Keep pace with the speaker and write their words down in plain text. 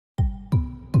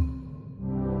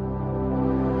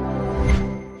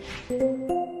Look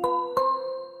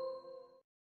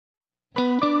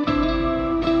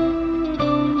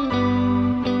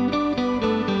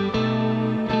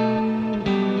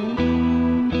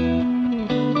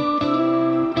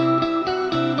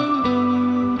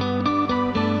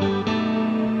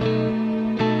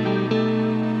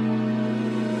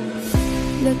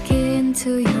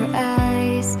into your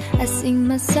eyes, I see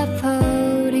myself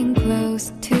holding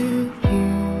close to you.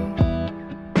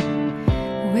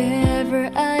 Wherever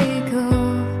I go,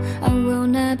 I will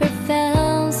never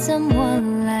find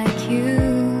someone like you.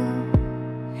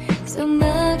 So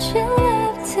much in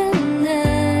love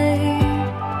tonight,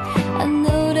 I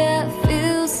know that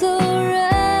feels so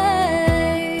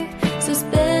right. So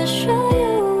special,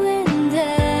 you and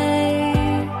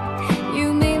I,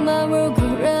 you make my world go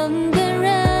round and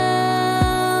round.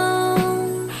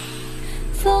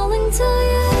 Falling to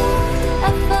you,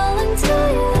 I fall into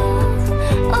you.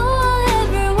 All I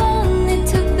ever wanted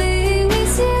to be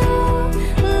with you.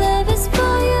 Love is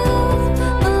for you,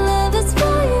 my love is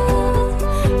for you.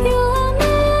 You are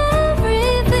my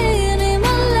everything in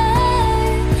my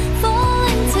life.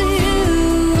 Falling to you.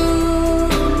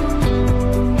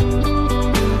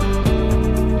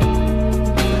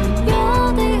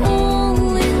 You're the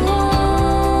only one.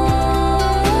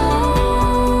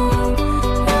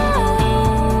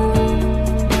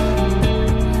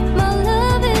 My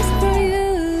love is for you.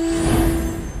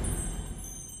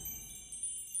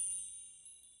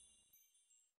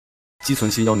 积存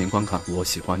希邀您观看《我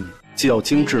喜欢你》，既要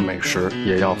精致美食，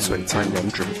也要璀璨颜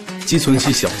值。积存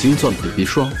希小金钻 BB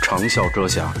霜，长效遮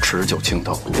瑕，持久清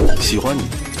透。喜欢你，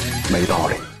没道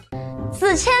理。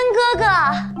子谦哥哥，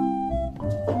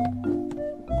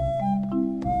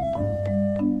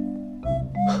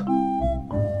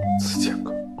子谦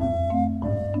哥，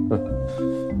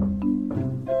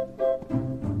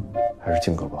还是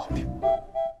靖哥哥好听。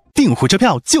订火车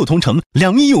票就同城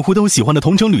，2亿用户都喜欢的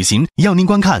同城旅行，邀您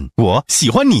观看《我喜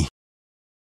欢你》。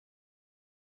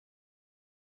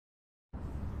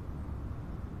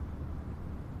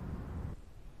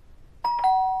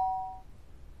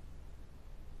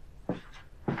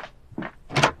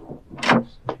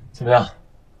怎么样？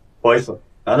不好意思，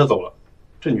男的走了，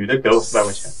这女的给了我400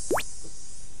块钱。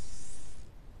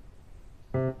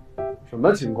什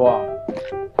么情况？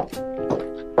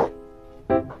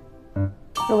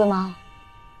陆龟毛，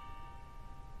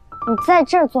你在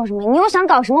这儿做什么？你又想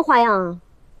搞什么花样啊？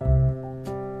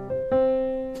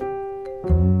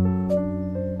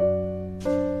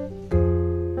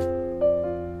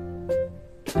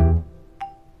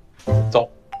走，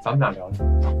咱们俩聊聊。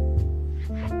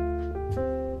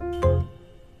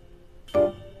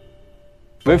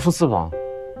微服私访，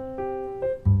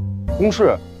公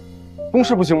示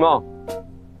不行吗？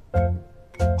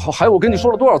好，还有我跟你说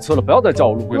了多少次了，不要再叫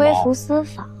我陆龟毛。微服私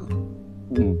访，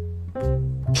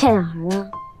骗小孩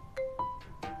呢？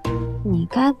你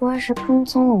该不会是跟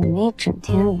踪了我们一整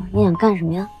天吧？你想干什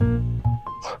么呀？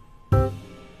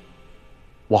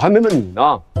我还没问你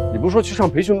呢，你不是说去上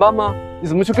培训班吗？你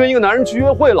怎么去跟一个男人去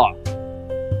约会了？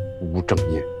不务正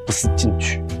业，不思进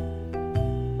取。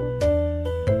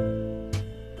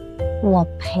我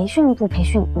培训不培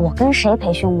训，我跟谁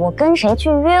培训，我跟谁去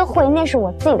约会，那是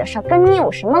我自己的事儿，跟你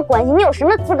有什么关系？你有什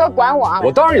么资格管我啊？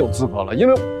我当然有资格了，因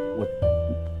为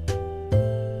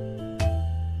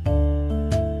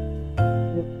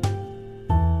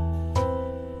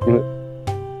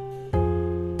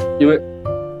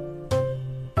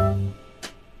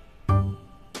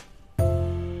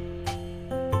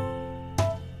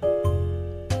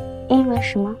因为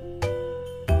什么？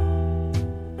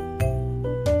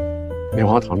棉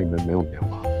花糖里面没有棉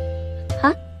花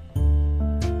啊？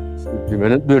里面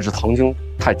的劣质糖精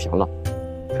太甜了，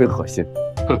特别恶心。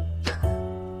哼，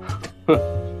哼。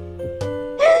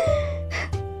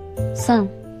算了，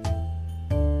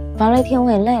玩了一天我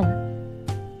也累了，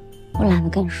我懒得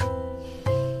跟你说。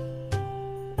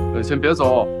先别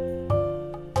走，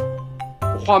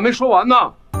我话没说完呢。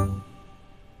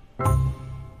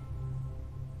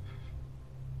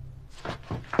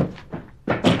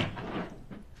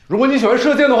如果你喜欢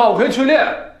射箭的话，我可以去练；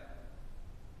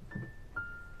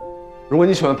如果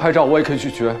你喜欢拍照，我也可以去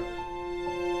学。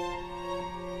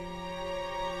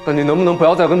但你能不能不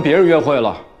要再跟别人约会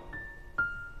了？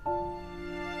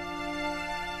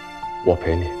我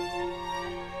陪你。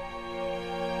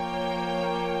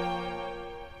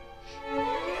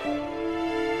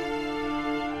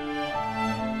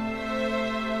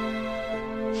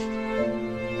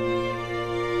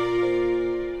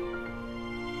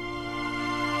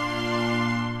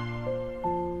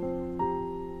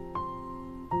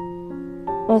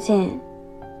陆静，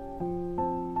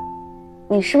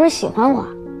你是不是喜欢我？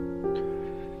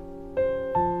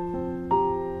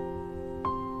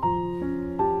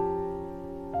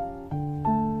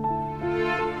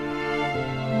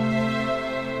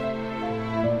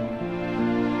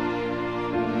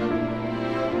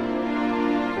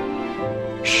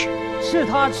是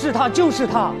他是他就是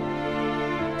他，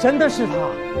真的是他。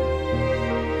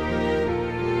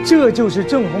这就是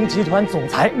正红集团总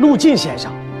裁路晋先生。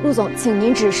陆总，请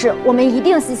您指示，我们一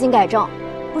定细心改正。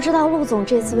不知道陆总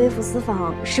这次微服私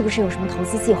访是不是有什么投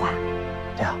资计划？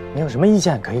对啊，你有什么意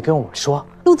见可以跟我们说。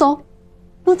陆总，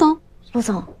陆总，陆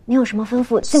总，你有什么吩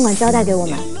咐尽管交代给我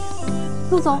们。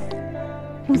陆总，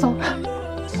陆总，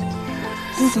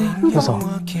陆总，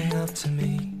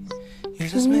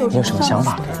你有什么想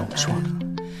法可以跟我们说？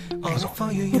陆总，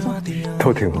陆总，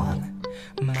都挺好。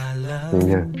明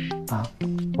天啊，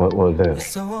我累了。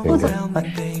陆总，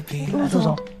陆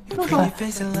总，陆总。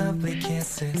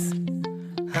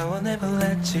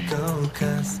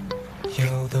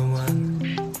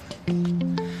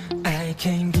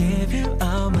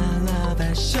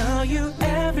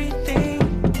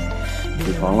起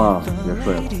床了，别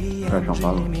睡了，该上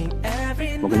班了。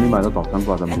我给你买的早餐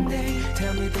挂在门口，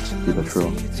记得吃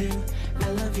哦。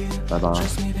拜拜。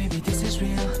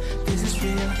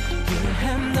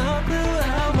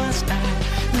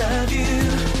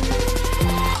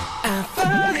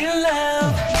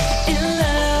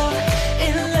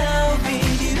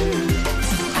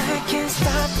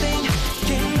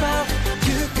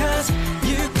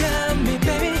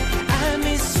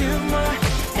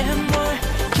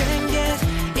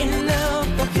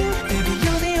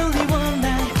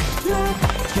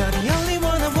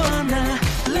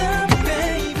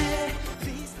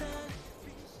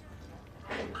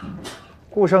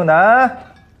顾胜男，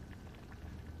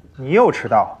你又迟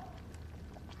到。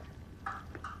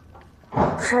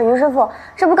是于师傅，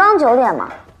这不刚9点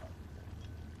吗？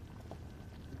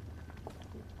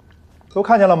都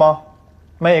看见了吗？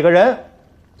每个人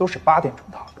都是8点钟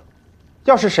到的。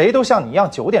要是谁都像你一样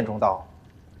9点钟到，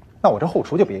那我这后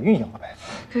厨就别运营了呗。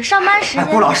可是上班时间。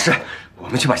顾老师，我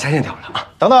们去把虾线挑了啊！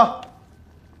等等，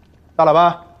大喇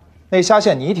叭，那虾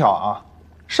线你挑啊！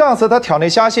上次他挑那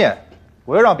虾线，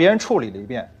我又让别人处理了一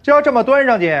遍，这要这么端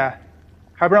上去，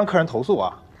还不让客人投诉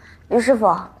啊？于师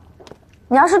傅，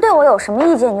你要是对我有什么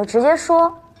意见，你就直接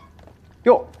说。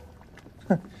哟，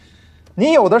哼，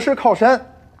你有的是靠山，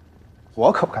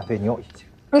我可不敢对你有意见。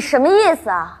你什么意思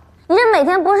啊？你这每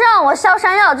天不是让我削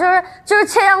山药，就是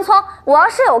切洋葱。我要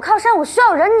是有靠山，我需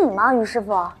要忍你吗？于师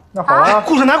傅。那好啊，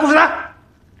顾胜男，顾胜男，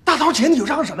大早起你就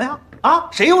嚷什么呀？啊，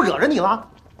谁又惹着你了？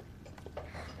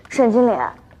沈经理。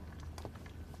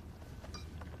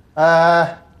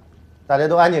大家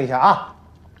都安静一下啊！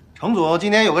程总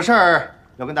今天有个事儿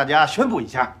要跟大家宣布一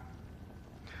下。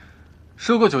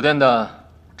收购酒店的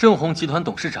正红集团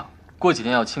董事长过几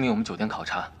天要亲临我们酒店考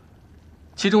察，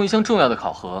其中一项重要的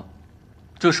考核，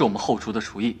就是我们后厨的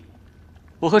厨艺。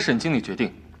我和沈经理决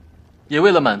定，也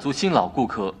为了满足新老顾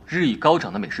客日益高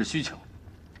涨的美食需求，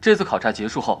这次考察结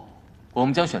束后，我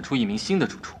们将选出一名新的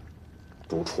主厨。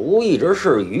主厨一直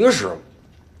是于师傅，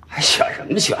还选什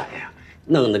么选呀？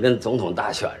弄得跟总统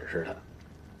大选似的。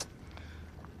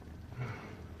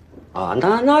啊，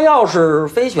那要是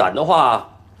非选的话，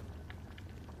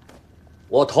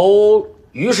我投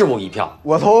于师傅一票。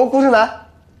我投顾胜男，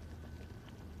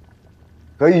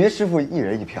和于师傅1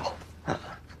人1票。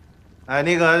那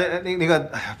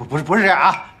个，不是这样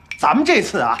啊！咱们这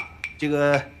次啊，这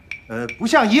个不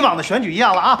像以往的选举一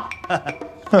样了啊。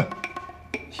哼，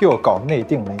又搞内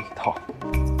定那一套。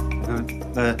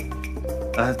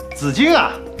紫荆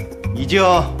啊，已经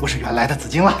不是原来的紫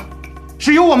荆了，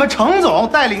是由我们程总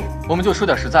带领。我们就说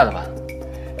点实在的吧，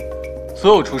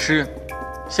所有厨师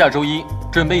下周1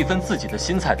准备一份自己的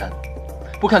新菜单，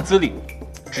不看资历，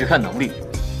只看能力。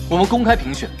我们公开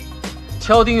评选，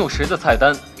敲定用谁的菜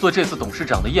单做这次董事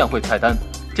长的宴会菜单，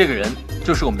这个人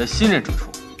就是我们的新任主厨。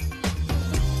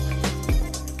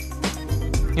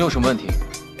你有什么问题？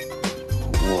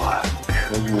我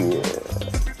可以。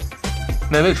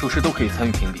每位厨师都可以参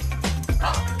与评比。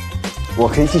我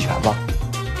可以弃权吗？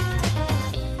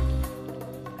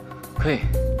可以。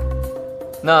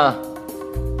那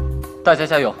大家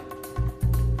加油！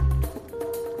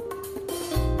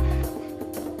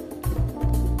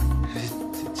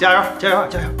加油！加油！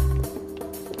加油！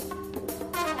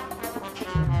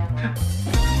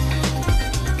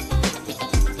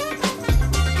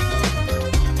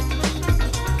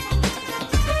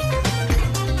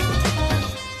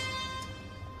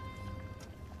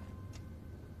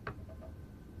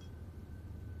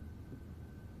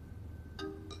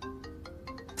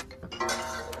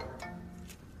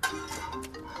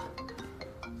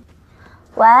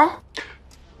喂，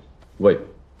喂，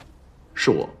是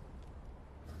我。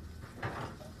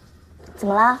怎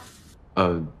么啦？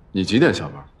你几点下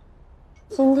班？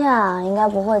今天啊，应该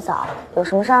不会早。有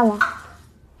什么事儿吗？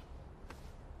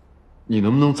你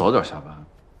能不能早点下班？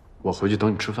我回去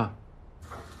等你吃饭。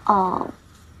哦，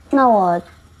那我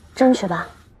争取吧。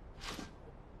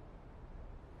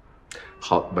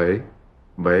好，喂，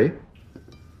喂。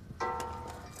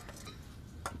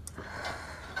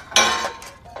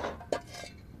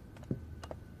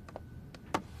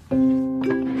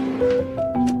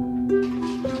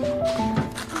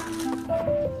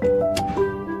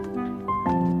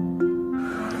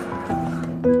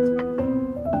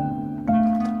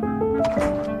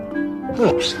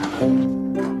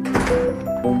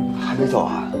还没走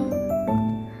啊？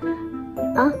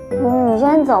啊，你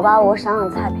先走吧，我想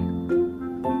想菜品。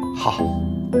好。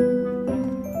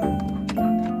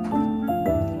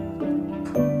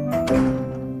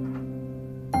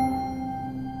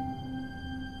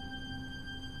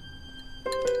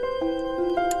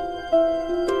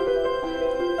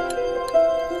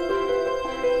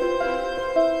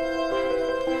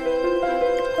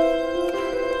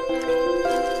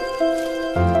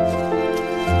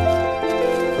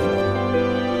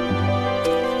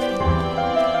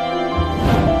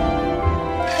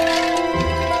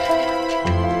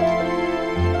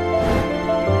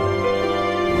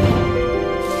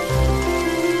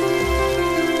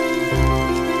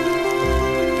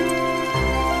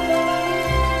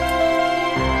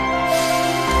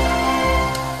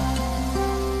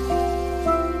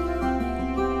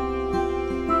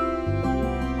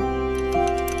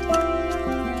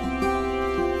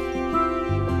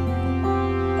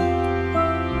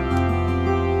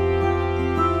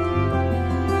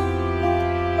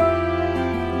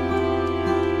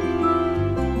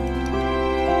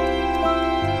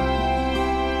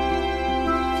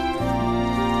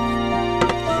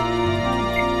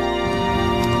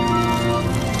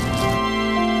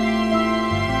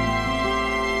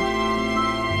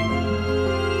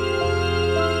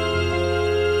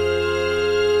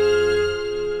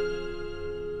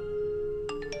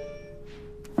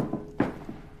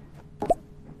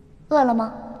饿了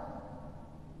吗？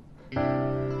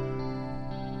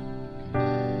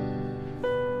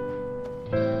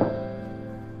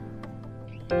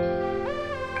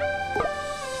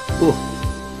饿。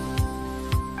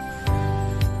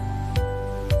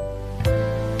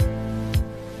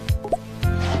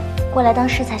过来当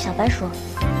食材小白鼠。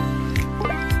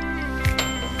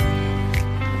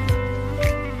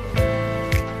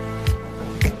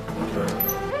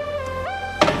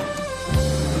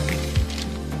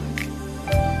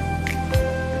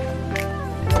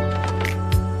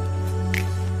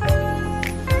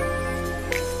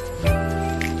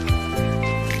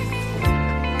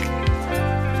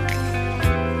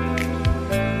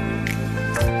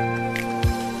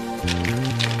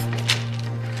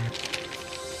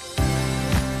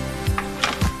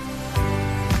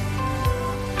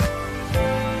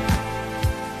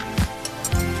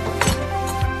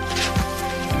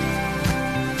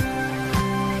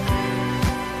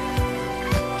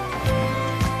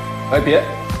哎，别！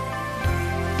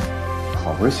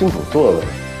好不容易辛苦做的，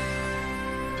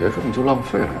别这么就浪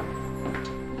费了。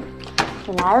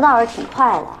你来的倒是挺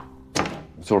快的。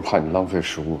我就是怕你浪费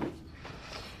食物。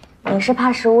你是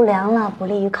怕食物凉了不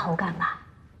利于口感吧？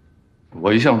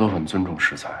我一向都很尊重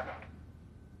食材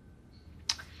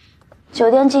的。酒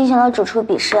店进行了主厨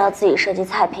笔试，要自己设计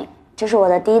菜品。这是我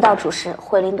的第一道主食——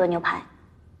惠灵顿牛排。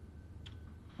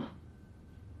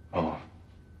哦。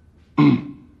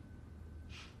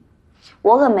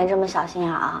我可没这么小心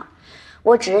眼啊，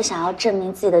我只是想要证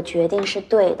明自己的决定是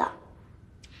对的。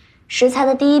食材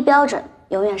的第一标准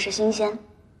永远是新鲜。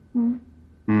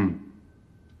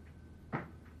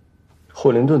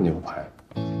惠灵顿牛排，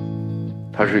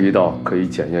它是一道可以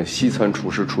检验西餐厨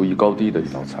师厨艺高低的一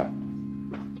道菜。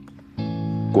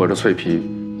裹着脆皮，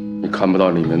你看不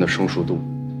到里面的生熟度，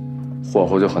火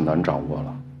候就很难掌握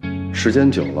了。时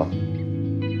间久了，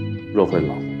肉会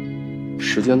老；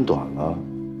时间短了，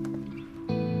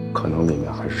可能里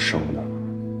面还是生的。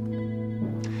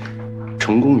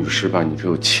成功与失败，你只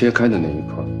有切开的那一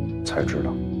刻才知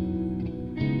道。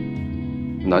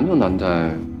难就难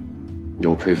在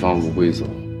有配方无规则，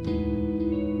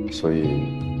所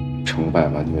以成败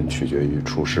完全取决于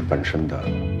厨师本身的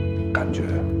感觉。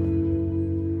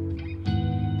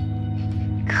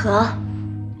可，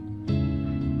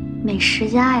美食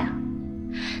家呀，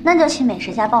那就请美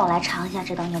食家帮我来尝一下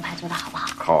这道牛排做的好不好？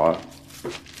好啊。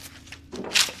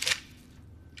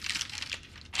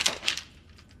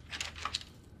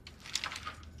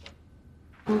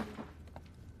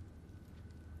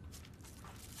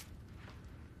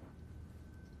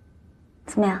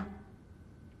怎么样？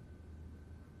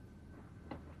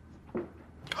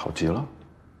好极了。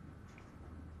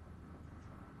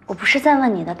我不是在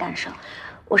问你的感受，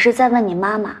我是在问你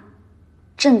妈妈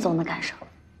郑总的感受。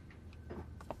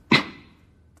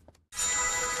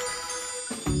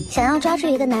想要抓住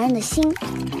一个男人的心，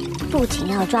不仅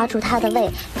要抓住他的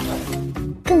胃，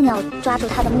更要抓住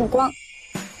他的目光。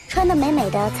穿得美美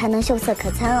的才能秀色可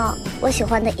餐哦。我喜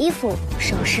欢的衣服、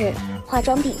首饰、化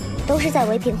妆品都是在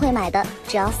唯品会买的，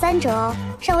只要3折哦。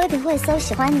上唯品会搜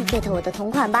喜欢你 ，get 我的同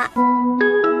款吧。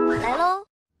来喽！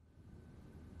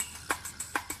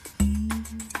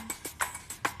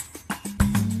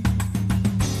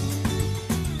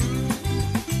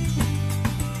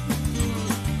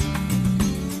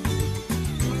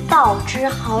爆汁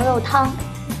蚝肉汤。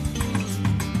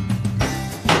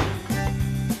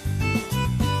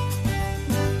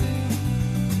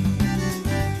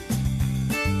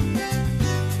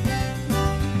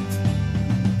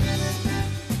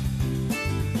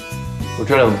我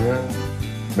这2天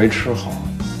没吃好，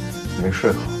没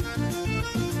睡好，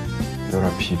有点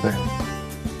疲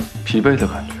惫的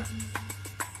感觉。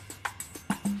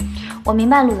我明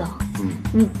白，陆总。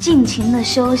你尽情的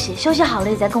休息，休息好了，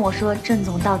你再跟我说郑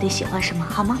总到底喜欢什么，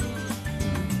好吗？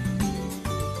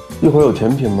一会儿有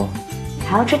甜品吗？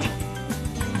还要吃甜。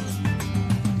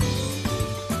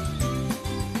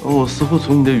我似乎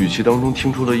从你的语气当中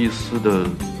听出了一丝的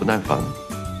不耐烦，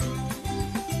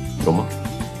有吗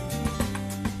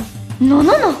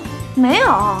 ？No， 没有。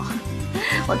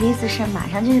我的意思是马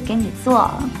上就去给你做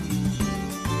了。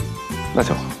那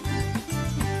就好。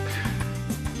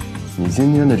你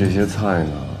今天的这些菜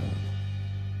呢，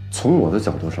从我的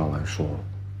角度上来说，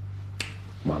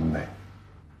完美。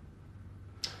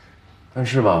但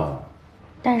是吧，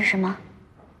但是什么？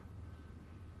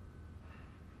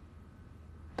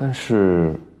但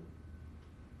是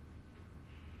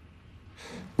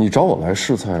你找我来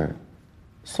试菜，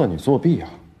算你作弊啊。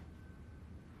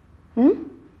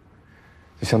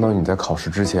就相当于你在考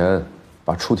试之前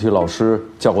把出题老师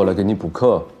叫过来给你补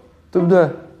课，对不对？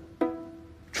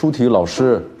出题老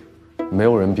师，没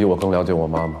有人比我更了解我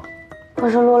妈妈。可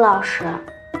是陆老师，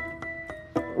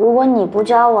如果你不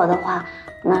教我的话，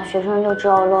那学生就只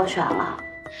有落选了。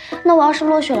那我要是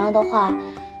落选了的话，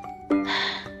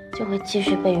就会继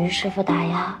续被于师傅打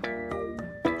压，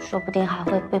说不定还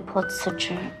会被迫辞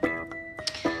职，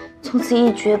从此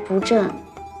一蹶不振。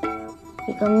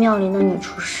一个妙龄的女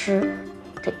厨师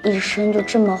的一生就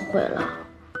这么毁了，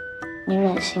你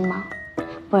忍心吗？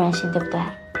不忍心，对不对？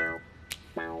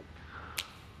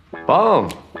帮，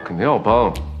肯定要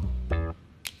帮。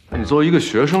但你作为一个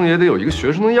学生，也得有一个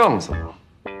学生的样子。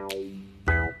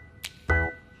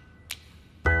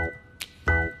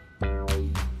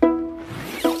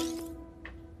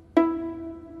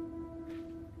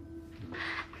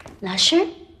老师，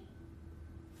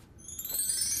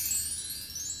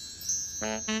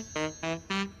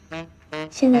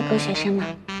现在够学生吗？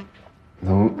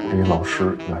能离老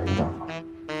师远一点吗？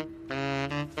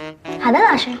好的，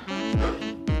老师。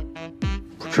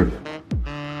不至于。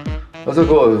那再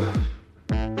给我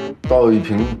倒1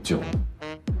瓶酒。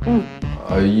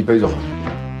1杯就好，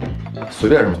随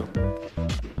便什么酒。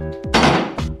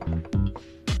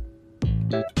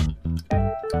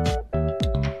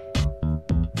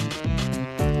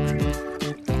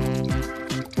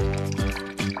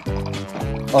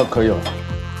可以了。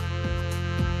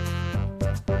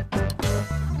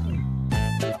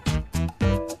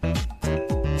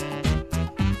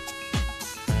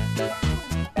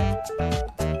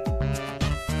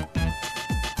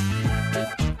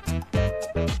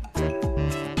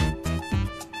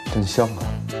真香啊！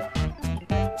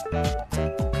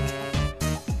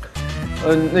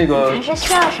那个还是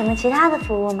需要什么其他的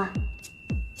服务吗？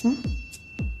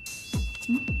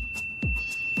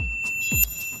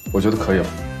我觉得可以了。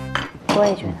我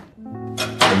也觉得。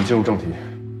我们进入正题。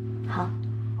好。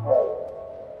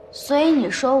所以你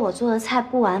说我做的菜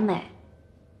不完美，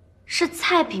是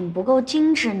菜品不够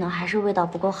精致呢，还是味道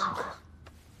不够好啊？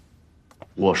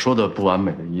我说的不完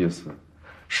美的意思，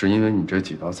是因为你这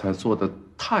几道菜做的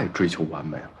太追求完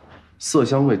美了，色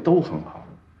香味都很好。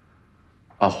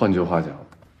换句话讲，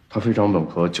它非常吻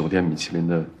合酒店米其林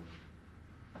的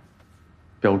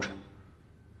标准。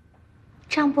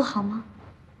这样不好吗？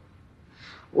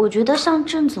我觉得像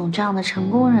郑总这样的成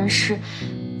功人士，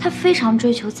他非常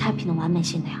追求菜品的完美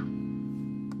性的呀。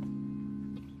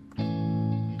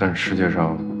但世界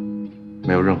上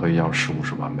没有任何一样事物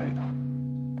是完美的。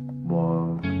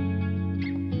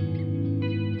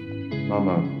妈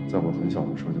妈在我很小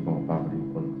的时候就跟我爸爸离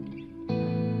婚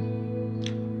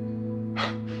了，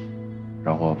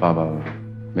然后我爸爸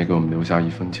没给我们留下1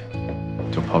分钱，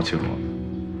就抛弃了我们。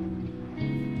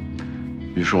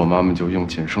于是我妈妈就用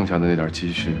仅剩下的那点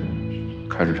积蓄，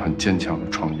开始很坚强的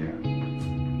创业，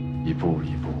一步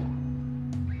一步，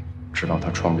直到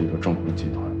她创立了正辉集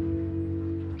团，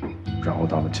然后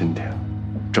到了今天，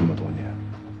这么多年，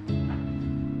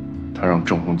他让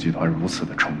正红集团如此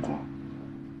的成功。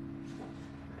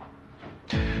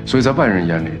所以在外人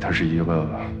眼里，她是一个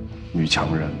女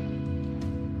强人，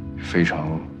非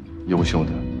常优秀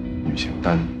的女性，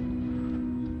但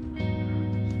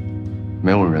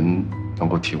没有人能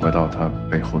够体会到她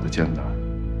背后的艰难，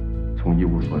从一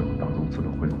无所有到如此的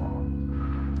辉煌，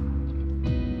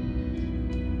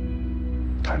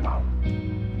太难了。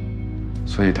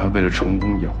所以她为了成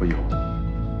功也会有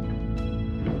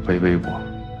卑微过，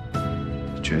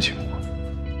绝情过。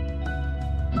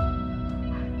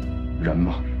人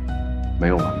嘛，没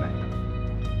有完美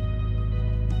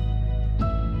的。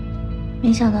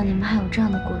没想到你们还有这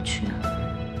样的过去啊！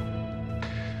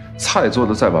菜做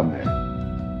的再完美，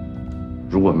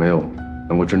如果没有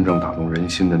能够真正打动人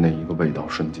心的那一个味道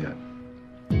瞬间，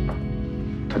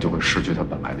它就会失去它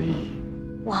本来的意义。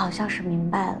我好像是明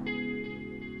白了。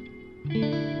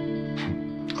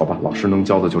好吧，老师能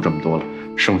教的就这么多了，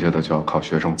剩下的就要靠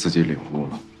学生自己领悟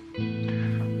了。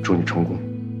祝你成功。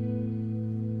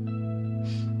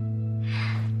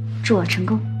祝我成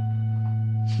功。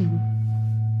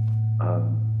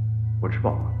我吃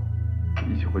饱了，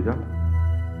一起回家。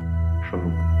顺路。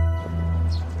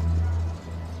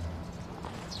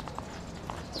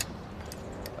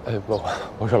哎不，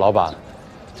我说老板，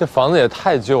这房子也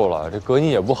太旧了，这隔音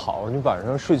也不好，你晚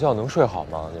上睡觉能睡好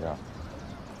吗？在这儿。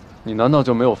你难道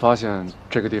就没有发现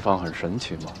这个地方很神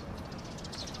奇吗？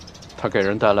它给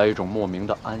人带来一种莫名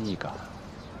的安逸感。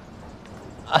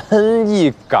安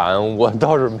逸感我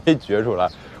倒是没觉出来，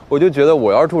我就觉得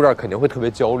我要是住这儿肯定会特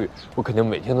别焦虑，我肯定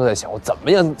每天都在想我怎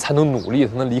么样才能努力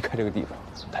才能离开这个地方，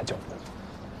太焦虑了。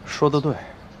说得对，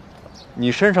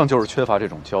你身上就是缺乏这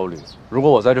种焦虑。如果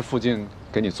我在这附近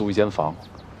给你租一间房，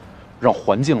让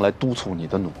环境来督促你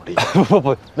的努力。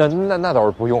不，那倒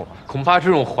是不用了，恐怕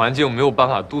这种环境没有办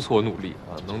法督促我努力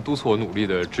啊，能督促我努力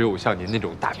的只有像您那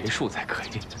种大别墅才可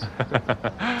以。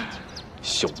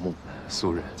朽木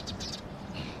俗人。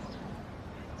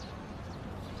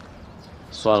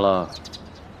算了，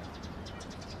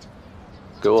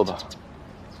给我吧。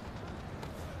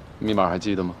密码还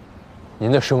记得吗？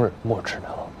您的生日莫齿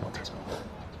难忘，莫齿难忘。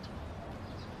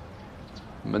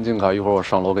门禁卡一会儿我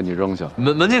上楼给你扔下。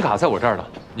门禁卡在我这儿呢，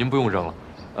您不用扔了。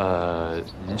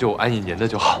您就安逸您的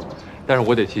就好。但是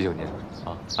我得提醒您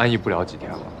啊，安逸不了几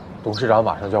天了。董事长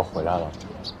马上就要回来了。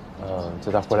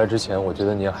在他回来之前，我觉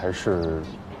得您还是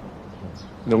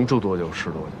能住多久是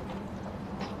多久。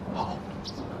好。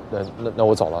那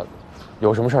我走了，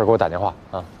有什么事儿给我打电话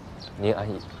啊！您安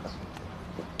逸。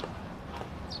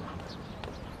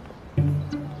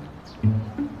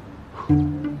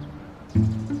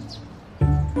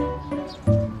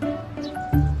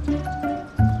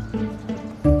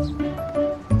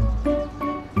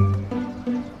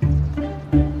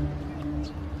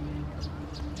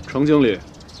程经理，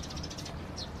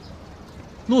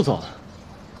陆总，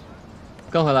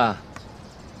刚回来。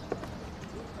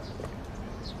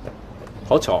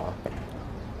好巧啊，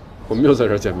我们又在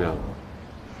这儿见面了。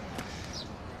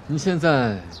您现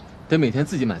在得每天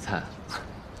自己买菜。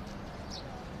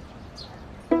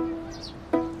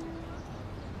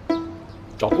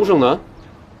找顾胜男？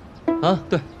啊，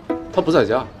对，他不在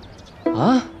家。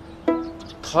啊？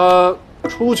他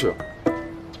出去了。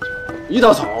一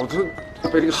大早他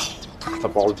背了一个好大的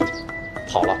包就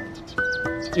跑了，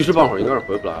一时半会儿应该是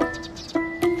回不来了。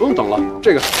不用等了，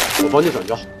这个我帮你转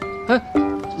交。哎，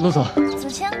陆总。子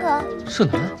谦哥，胜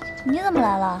男，你怎么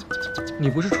来了？你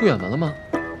不是出远门了吗？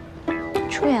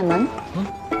出远门？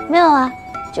没有啊，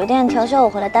酒店调休我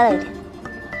回来待了一天。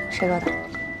谁说的？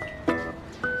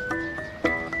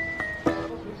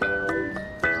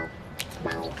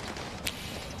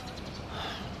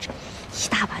一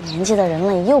大把年纪的人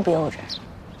了，你幼不幼稚？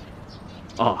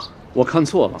啊，我看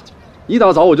错了，一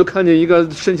大早我就看见一个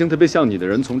身形特别像你的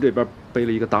人从这边背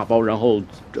了一个大包，然后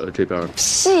这边。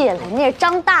屁了，那是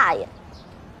张大爷。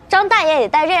张大爷也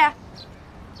带这样，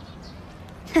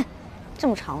哼，这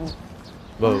么吵你。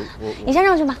你先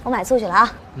上去吧，我买醋去了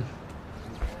啊。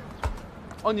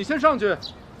哦，你先上去，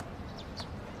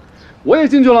我也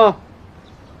进去了。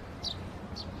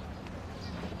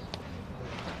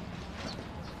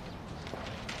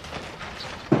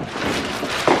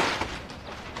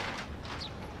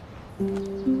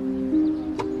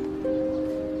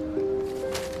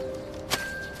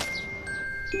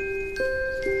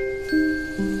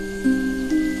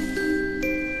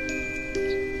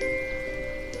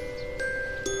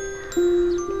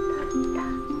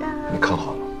你看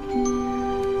好了。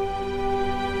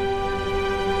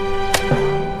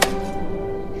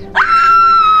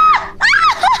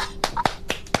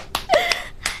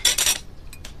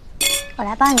我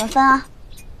来帮你们分啊。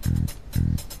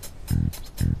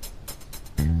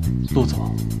陆陆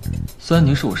总，虽然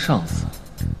您是我上司，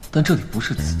但这里不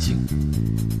是紫禁。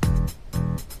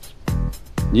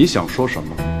你想说什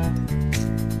么？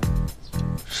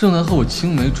盛楠和我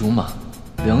青梅竹马，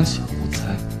两小无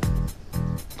猜。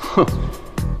哼，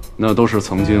那都是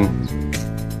曾经。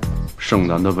盛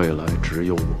楠的未来只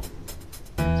有我。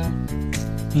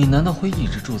你难道会一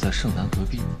直住在盛楠隔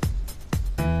壁？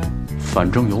反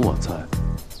正有我在，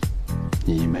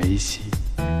你没戏。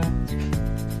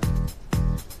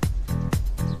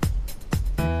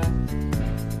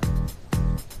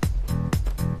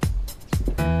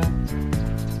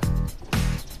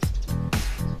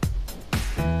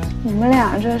你们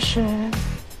俩这是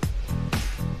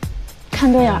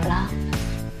看对眼了？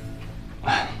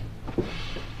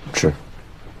是。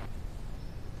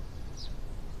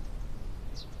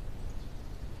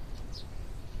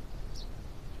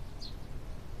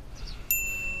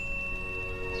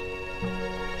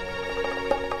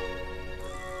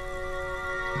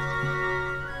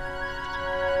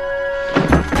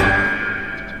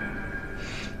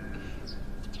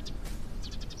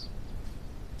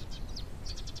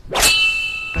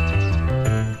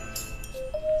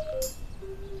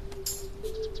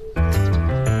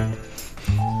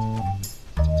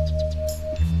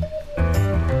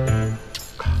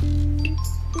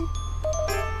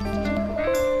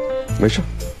没事，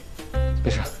没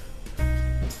事。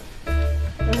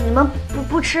你们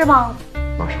不吃吗？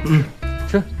马上。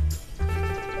吃。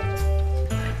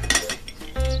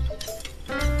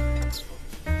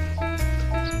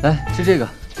来吃这个。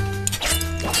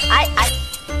哎，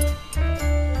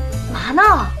嘛呢？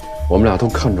我们俩都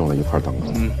看中了一块蛋糕，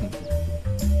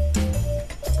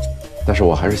但是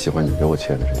我还是喜欢你给我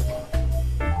切的这一块。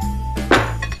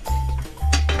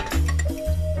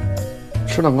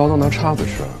吃蛋糕都拿叉子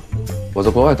吃，我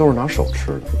在国外都是拿手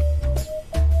吃的。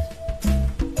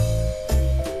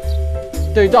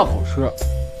这一大口吃，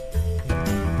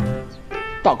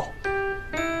大口。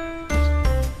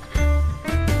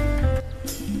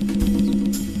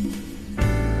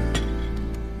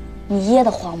你噎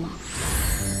得慌吗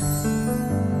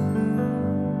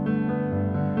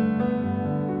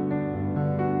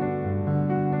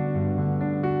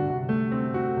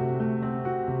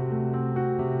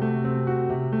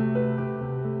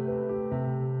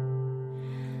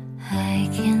？I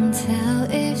can't tell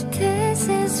if this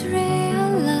is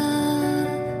real love,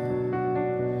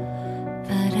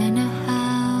 but I know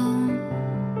how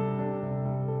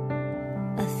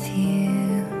I feel.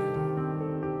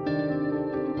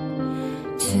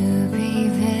 To be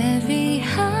very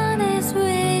honest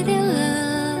with your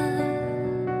love,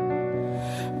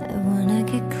 I wanna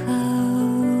get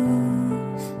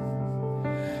close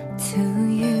to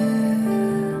you.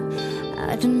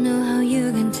 I don't know how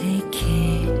you can take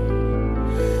it,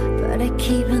 but I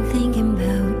keep on thinking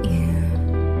about you.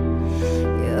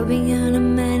 You've been on my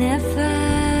mind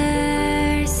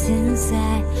ever since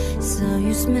I saw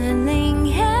you smiling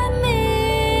at me.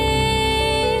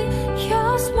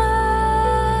 Your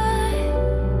smile,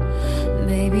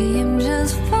 baby, I'm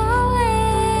just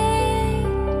falling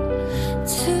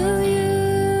to you.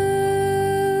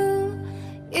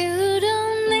 You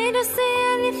don't need to say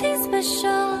anything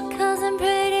special, 'cause I'm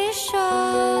pretty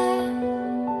sure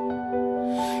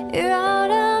you're out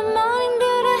of morning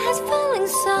dew that has falling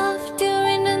soft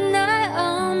during the night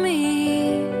on me.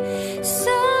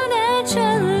 So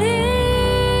naturally,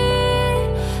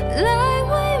 like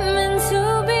we're meant to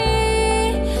be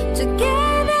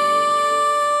together.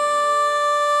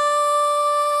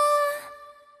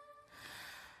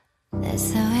 That's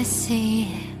how I see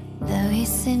it, though he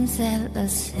seems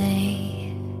endlessly.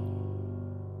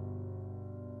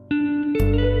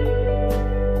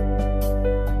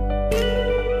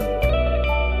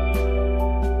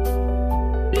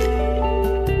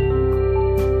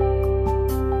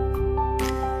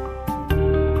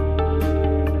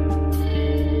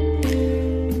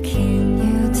 Can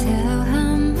you tell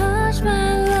how much my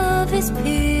love is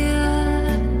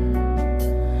pure?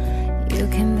 You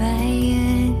can buy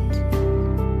it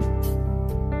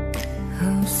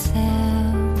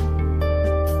wholesale.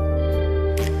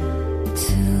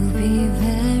 To be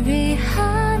very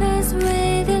honest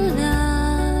with your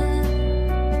love,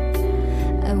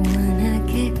 I wanna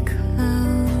get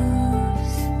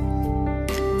close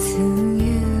to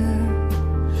you.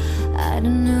 I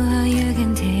don't know how you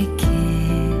can take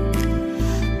it,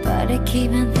 but I keep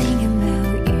on thinking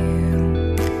about you.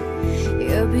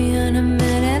 You're beyond a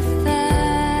matter